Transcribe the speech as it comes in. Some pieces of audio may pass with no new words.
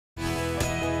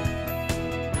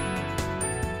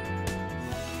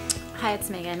Hi,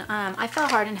 it's Megan. I fell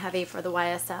hard and heavy for the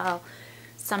YSL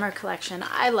summer collection.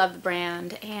 I love the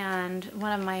brand, and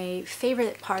one of my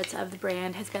favorite parts of the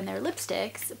brand has been their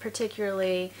lipsticks,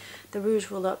 particularly the Rouge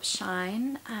Volupte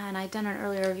Shine, and I'd done an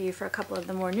earlier review for a couple of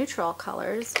the more neutral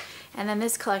colors, and then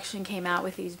this collection came out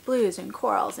with these blues and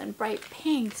corals and bright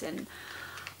pinks, and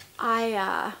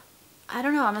I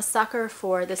don't know, I'm a sucker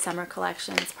for the summer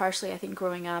collections, partially I think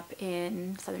growing up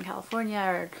in Southern California,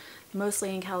 or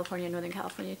mostly in California, Northern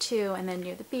California too, and then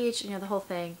near the beach, you know, the whole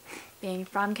thing. Being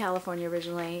from California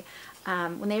originally,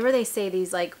 whenever they say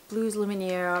these like blues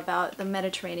Lumeniere about the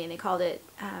Mediterranean, they called it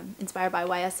inspired by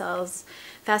YSL's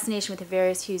fascination with the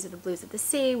various hues of the blues of the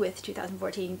sea, with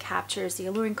 2014 captures the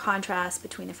alluring contrast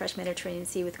between the fresh Mediterranean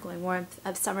Sea with the glowing warmth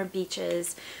of summer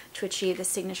beaches to achieve the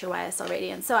signature YSL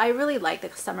radiance. So I really like the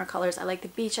summer colors. I like the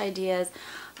beach ideas.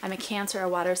 I'm a Cancer, a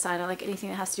water sign. I like anything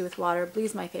that has to do with water.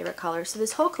 Blue's my favorite color. So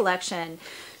this whole collection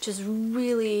just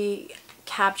really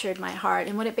captured my heart,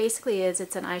 and what it basically is,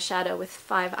 it's an eyeshadow with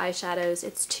 5 eyeshadows.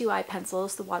 It's 2 eye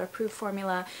pencils, the waterproof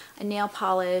formula, a nail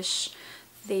polish,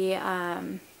 the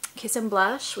Kiss and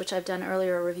Blush, which I've done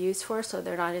earlier reviews for, so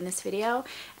they're not in this video,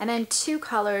 and then 2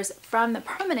 colors from the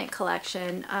permanent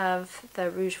collection of the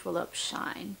Rouge Volupte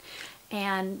Shine.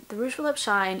 And the Rouge Volupte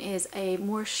Shine is a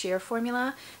more sheer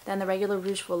formula than the regular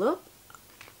Rouge Volupte.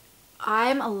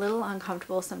 I'm a little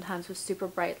uncomfortable sometimes with super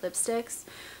bright lipsticks,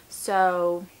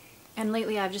 so, and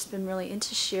lately I've just been really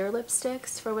into sheer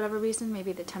lipsticks for whatever reason,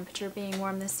 maybe the temperature being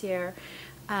warm this year.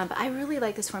 But I really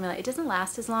like this formula. It doesn't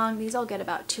last as long. These all get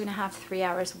about 2.5 to 3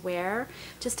 hours wear,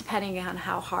 just depending on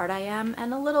how hard I am,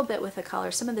 and a little bit with the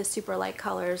color. Some of the super light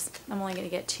colors, I'm only going to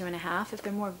get 2.5. If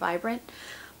they're more vibrant,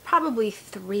 probably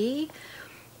 3.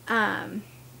 According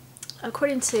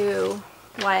to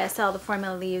YSL, the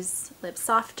formula leaves lips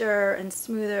softer and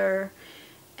smoother,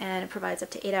 and it provides up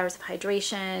to 8 hours of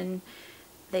hydration.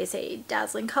 They say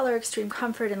dazzling color, extreme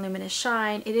comfort, and luminous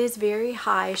shine. It is very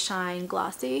high shine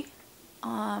glossy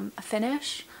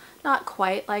finish. Not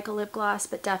quite like a lip gloss,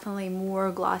 but definitely more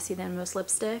glossy than most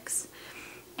lipsticks.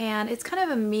 And it's kind of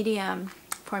a medium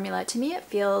formula. To me, it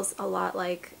feels a lot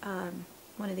like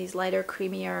one of these lighter,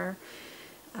 creamier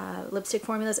lipstick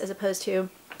formulas, as opposed to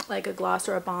like a gloss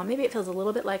or a balm. Maybe it feels a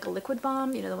little bit like a liquid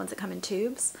balm, you know, the ones that come in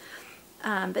tubes.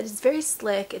 But it's very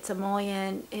slick. It's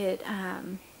emollient. It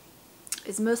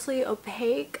is mostly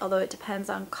opaque, although it depends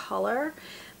on color,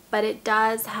 but it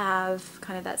does have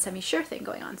kind of that semi-sheer thing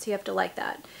going on, so you have to like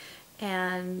that.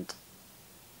 And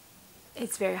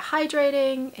it's very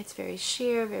hydrating, it's very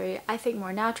sheer, very, I think,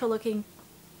 more natural looking,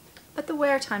 but the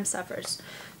wear time suffers.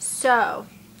 So,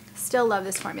 still love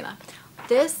this formula.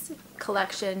 This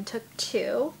collection took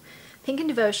 2, Pink and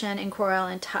Devotion and Corail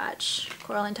and Touch.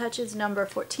 Corail and Touch is number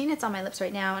 14. It's on my lips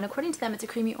right now, and according to them, it's a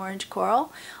creamy orange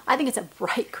coral. I think it's a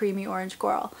bright creamy orange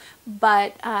coral,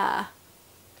 but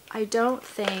I don't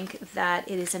think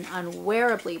that it is an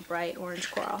unwearably bright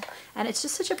orange coral, and it's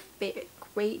just such a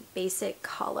great basic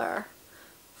color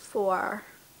for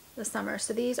the summer.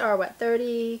 So these are what,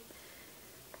 $35,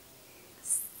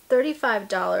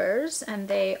 and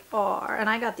they are, and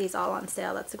I got these all on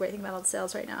sale. That's the great thing about all the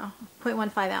sales right now.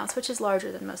 0.15 ounce, which is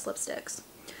larger than most lipsticks.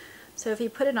 So if you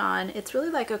put it on, it's really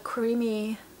like a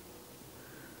creamy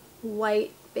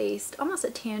white based, almost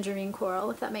a tangerine coral,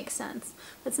 if that makes sense.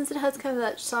 But since it has kind of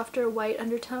that softer white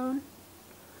undertone,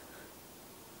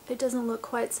 it doesn't look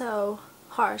quite so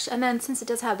harsh. And then since it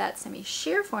does have that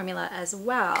semi-sheer formula as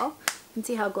well, you can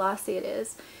see how glossy it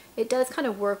is. It does kind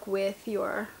of work with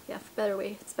your, better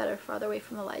way, it's better farther away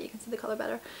from the light, you can see the color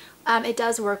better. It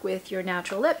does work with your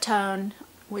natural lip tone,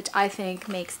 which I think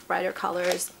makes brighter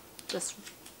colors just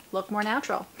look more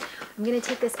natural. I'm going to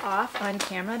take this off on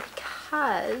camera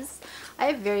because I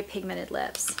have very pigmented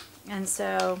lips, and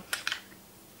so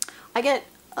I get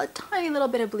a tiny little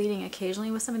bit of bleeding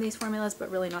occasionally with some of these formulas, but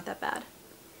really not that bad.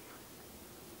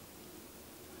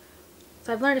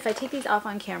 So I've learned if I take these off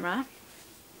on camera,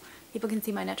 people can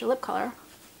see my natural lip color.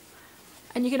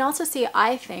 And you can also see,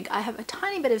 I think, I have a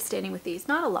tiny bit of staining with these.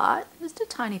 Not a lot, just a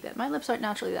tiny bit. My lips aren't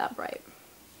naturally that bright.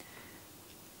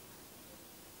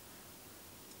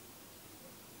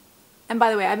 And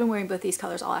by the way, I've been wearing both these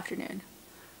colors all afternoon.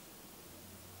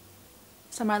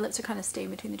 So my lips are kind of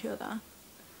stained between the two of them.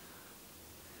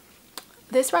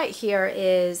 This right here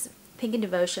is Pink and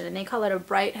Devotion, and they call it a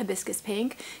bright hibiscus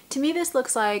pink. To me, this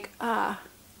looks like kind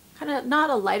of not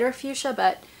a lighter fuchsia,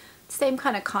 but same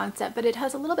kind of concept, but it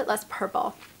has a little bit less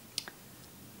purple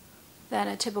than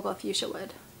a typical fuchsia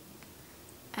would.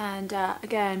 And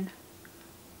again,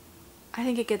 I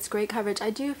think it gets great coverage. I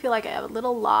do feel like I have a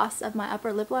little loss of my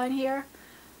upper lip line here.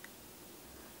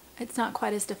 It's not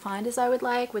quite as defined as I would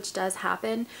like, which does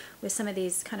happen with some of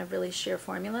these kind of really sheer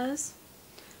formulas,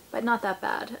 but not that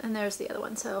bad. And there's the other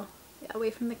one. So yeah, away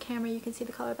from the camera, you can see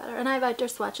the color better. And I have outdoor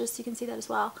swatches, so you can see that as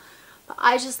well. But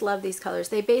I just love these colors.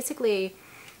 They basically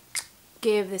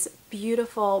give this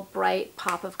beautiful, bright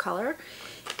pop of color,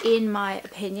 in my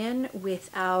opinion,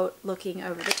 without looking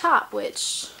over the top,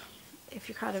 which, if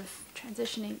you're kind of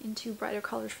transitioning into brighter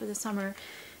colors for the summer,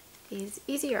 is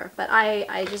easier. But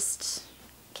I just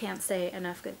can't say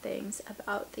enough good things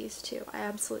about these two. I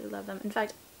absolutely love them. In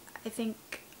fact, I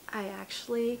think I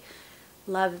actually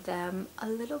love them a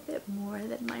little bit more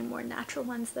than my more natural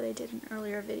ones that I did an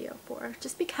earlier video for,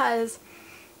 just because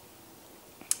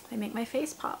they make my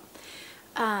face pop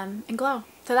and glow.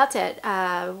 So that's it.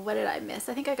 What did I miss?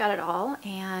 I think I got it all.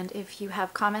 And if you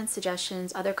have comments,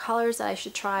 suggestions, other colors that I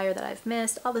should try or that I've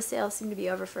missed, all the sales seem to be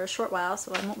over for a short while,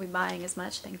 so I won't be buying as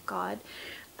much, thank God.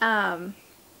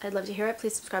 I'd love to hear it.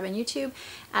 Please subscribe on YouTube.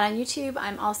 And on YouTube,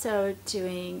 I'm also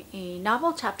doing a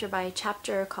novel chapter by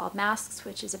chapter called Masks,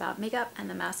 which is about makeup and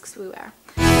the masks we wear.